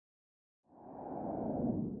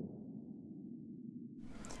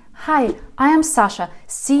Hi, I am Sasha,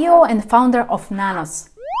 CEO and founder of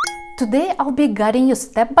Nanos. Today I'll be guiding you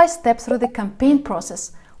step by step through the campaign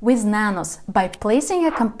process with Nanos by placing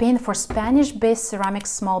a campaign for Spanish-based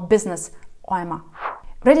ceramics small business, OIMA.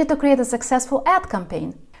 Ready to create a successful ad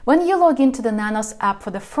campaign? When you log into the Nanos app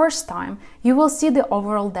for the first time, you will see the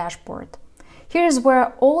overall dashboard. Here is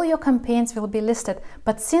where all your campaigns will be listed,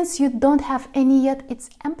 but since you don't have any yet,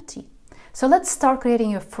 it's empty. So let's start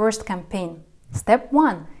creating your first campaign. Step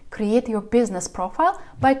 1. Create your business profile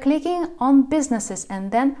by clicking on Businesses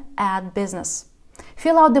and then Add Business.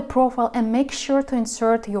 Fill out the profile and make sure to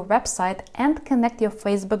insert your website and connect your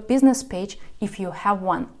Facebook business page if you have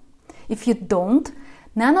one. If you don't,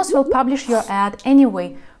 Nanos will publish your ad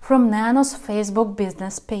anyway from Nanos Facebook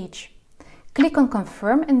business page. Click on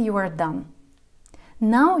Confirm and you are done.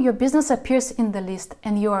 Now your business appears in the list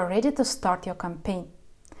and you are ready to start your campaign.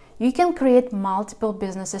 You can create multiple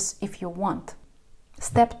businesses if you want.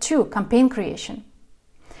 Step 2. Campaign creation.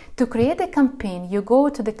 To create a campaign, you go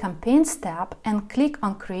to the Campaigns tab and click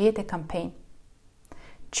on Create a Campaign.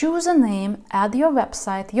 Choose a name, add your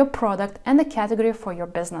website, your product, and a category for your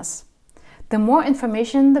business. The more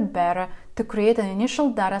information, the better to create an initial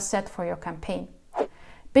data set for your campaign.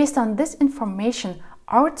 Based on this information,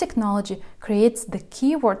 our technology creates the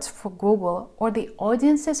keywords for Google or the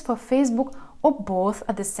audiences for Facebook or both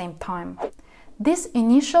at the same time. This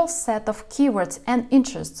initial set of keywords and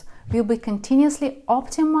interests will be continuously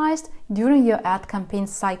optimized during your ad campaign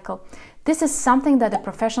cycle. This is something that a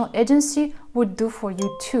professional agency would do for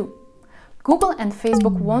you too. Google and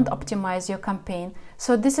Facebook won't optimize your campaign,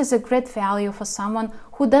 so this is a great value for someone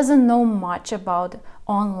who doesn't know much about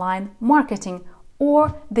online marketing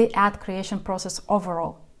or the ad creation process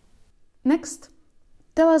overall. Next,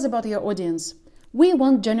 tell us about your audience. We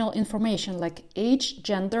want general information like age,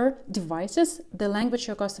 gender, devices, the language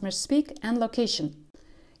your customers speak, and location.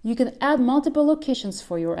 You can add multiple locations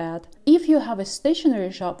for your ad. If you have a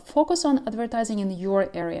stationery shop, focus on advertising in your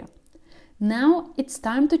area. Now it's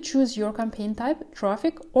time to choose your campaign type,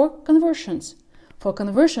 traffic or conversions. For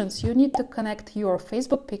conversions, you need to connect your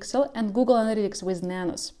Facebook pixel and Google Analytics with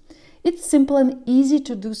Nanos. It's simple and easy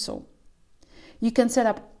to do so. You can set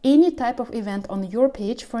up any type of event on your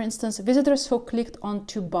page, for instance, visitors who clicked on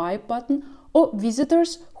To Buy button or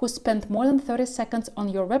visitors who spent more than 30 seconds on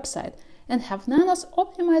your website, and have Nanos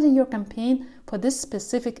optimizing your campaign for this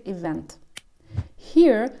specific event.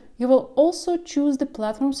 Here, you will also choose the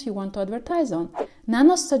platforms you want to advertise on.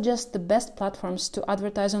 Nanos suggests the best platforms to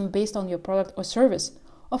advertise on based on your product or service.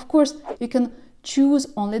 Of course, you can choose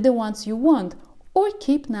only the ones you want or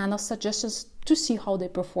keep Nanos suggestions to see how they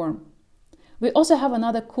perform. We also have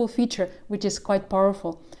another cool feature which is quite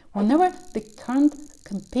powerful. Whenever the current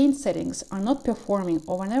campaign settings are not performing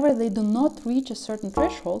or whenever they do not reach a certain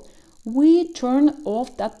threshold, we turn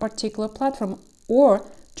off that particular platform or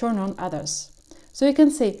turn on others. So you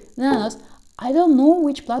can say, Nanos, I don't know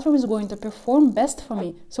which platform is going to perform best for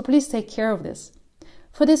me, so please take care of this.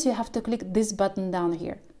 For this, you have to click this button down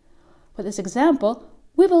here. For this example,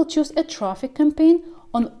 we will choose a traffic campaign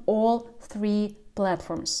on all 3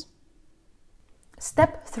 platforms.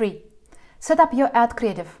 Step 3. Set up your ad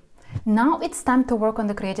creative. Now it's time to work on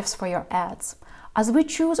the creatives for your ads. As we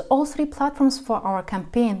choose all 3 platforms for our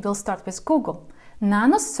campaign, we'll start with Google.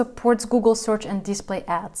 Nanos supports Google search and display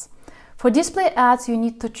ads. For display ads, you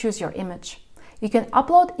need to choose your image. You can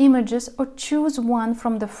upload images or choose one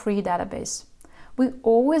from the free database. We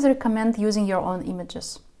always recommend using your own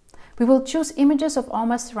images. We will choose images of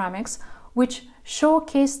OIMA ceramics which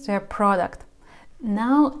showcase their product.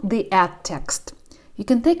 Now the ad text. You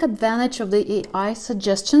can take advantage of the AI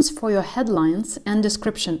suggestions for your headlines and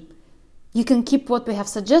description. You can keep what we have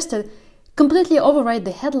suggested, completely override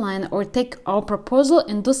the headline, or take our proposal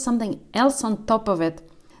and do something else on top of it.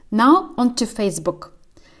 Now on to Facebook.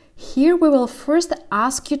 Here we will first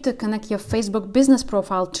ask you to connect your Facebook business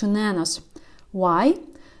profile to Nanos. Why?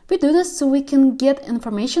 We do this so we can get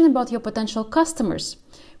information about your potential customers.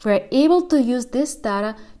 We are able to use this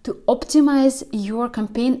data to optimize your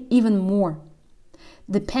campaign even more.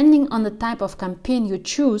 Depending on the type of campaign you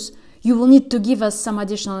choose, you will need to give us some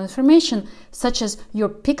additional information, such as your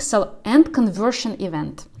pixel and conversion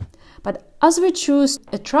event. But as we choose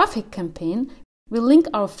a traffic campaign, we link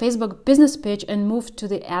our Facebook business page and move to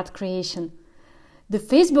the ad creation. The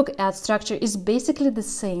Facebook ad structure is basically the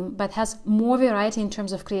same, but has more variety in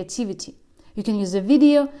terms of creativity. You can use a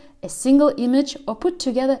video, a single image, or put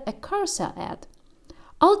together a carousel ad.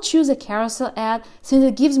 I'll choose a carousel ad since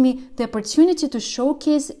it gives me the opportunity to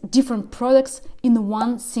showcase different products in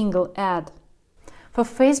one single ad. For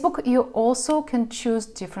Facebook, you also can choose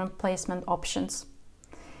different placement options.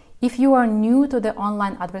 If you are new to the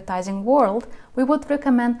online advertising world, we would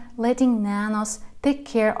recommend letting Nanos take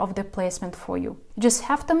care of the placement for you. You just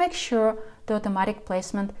have to make sure the automatic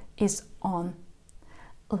placement is on.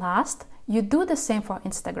 Last, you do the same for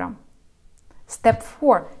Instagram. Step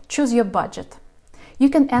 4. Choose your budget. You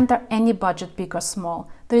can enter any budget, big or small.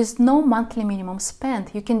 There is no monthly minimum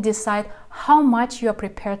spend. You can decide how much you are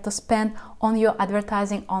prepared to spend on your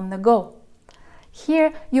advertising on the go.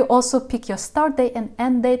 Here, you also pick your start date and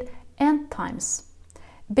end date and times.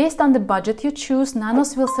 Based on the budget you choose,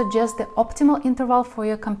 Nanos will suggest the optimal interval for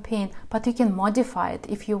your campaign, but you can modify it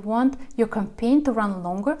if you want your campaign to run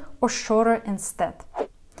longer or shorter instead.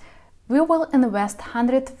 We will invest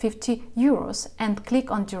 €150 and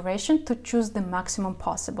click on duration to choose the maximum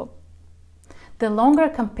possible. The longer a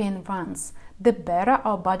campaign runs, the better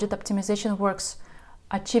our budget optimization works,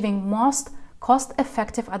 achieving most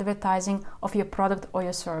cost-effective advertising of your product or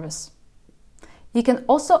your service. You can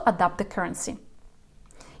also adapt the currency.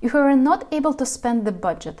 If you are not able to spend the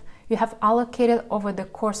budget you have allocated over the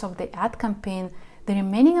course of the ad campaign, the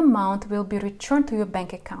remaining amount will be returned to your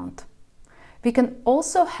bank account. We can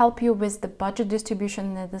also help you with the budget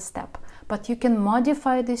distribution in this step, but you can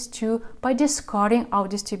modify this too by discarding our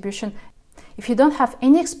distribution. If you don't have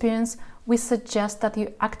any experience, we suggest that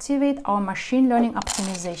you activate our machine learning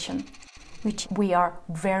optimization, which we are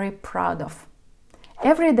very proud of.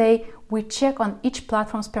 Every day, we check on each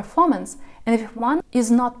platform's performance, and if one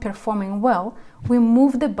is not performing well, we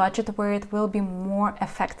move the budget where it will be more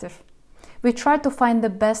effective. We try to find the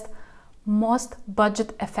best, most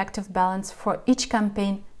budget-effective balance for each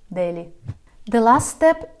campaign daily. The last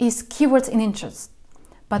step is keywords in interest,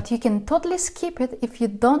 but you can totally skip it if you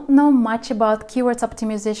don't know much about keywords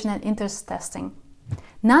optimization and interest testing.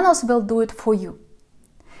 Nanos will do it for you.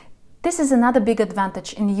 This is another big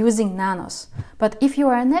advantage in using Nanos, but if you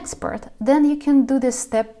are an expert, then you can do this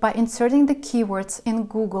step by inserting the keywords in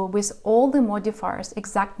Google with all the modifiers,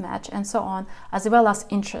 exact match, and so on, as well as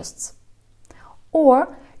interests.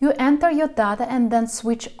 Or you enter your data and then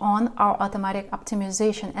switch on our automatic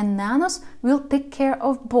optimization, and Nanos will take care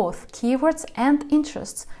of both keywords and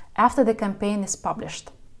interests after the campaign is published.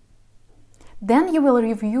 Then you will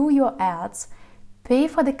review your ads, pay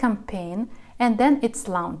for the campaign, and then it's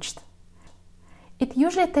launched. It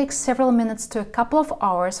usually takes several minutes to a couple of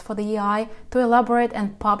hours for the AI to elaborate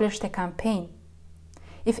and publish the campaign.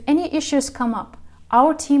 If any issues come up,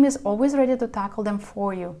 our team is always ready to tackle them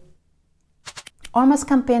for you. Almost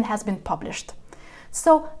campaign has been published.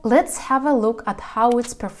 So let's have a look at how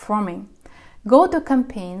it's performing. Go to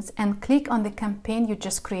campaigns and click on the campaign you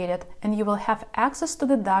just created, and you will have access to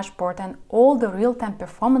the dashboard and all the real-time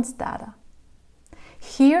performance data.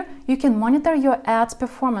 Here you can monitor your ads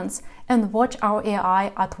performance and watch our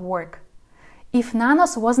AI at work. If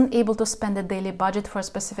Nanos wasn't able to spend a daily budget for a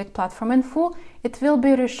specific platform in full, it will be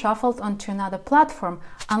reshuffled onto another platform.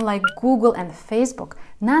 Unlike Google and Facebook,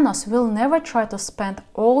 Nanos will never try to spend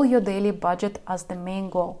all your daily budget as the main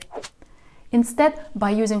goal. Instead, by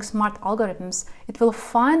using smart algorithms, it will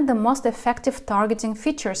find the most effective targeting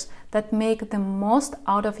features that make the most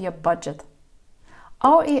out of your budget.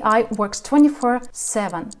 Our AI works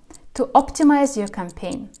 24/7 to optimize your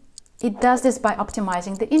campaign. It does this by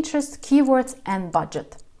optimizing the interest, keywords, and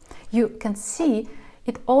budget. You can see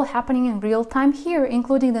it all happening in real time here,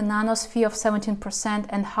 including the Nanos fee of 17%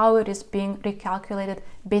 and how it is being recalculated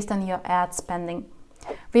based on your ad spending.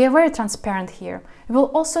 We are very transparent here. You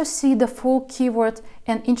will also see the full keyword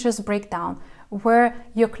and interest breakdown, where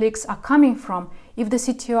your clicks are coming from, if the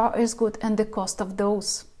CTR is good, and the cost of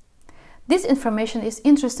those. This information is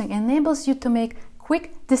interesting and enables you to make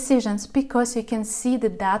quick decisions because you can see the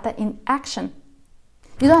data in action.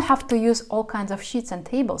 You don't have to use all kinds of sheets and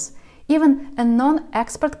tables. Even a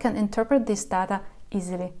non-expert can interpret this data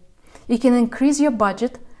easily. You can increase your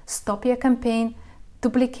budget, stop your campaign,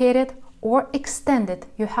 duplicate it, or extend it.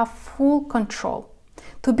 You have full control.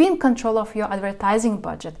 To be in control of your advertising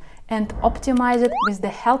budget and optimize it with the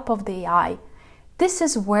help of the AI, this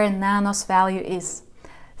is where Nanos' value is.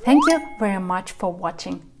 Thank you very much for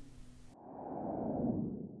watching.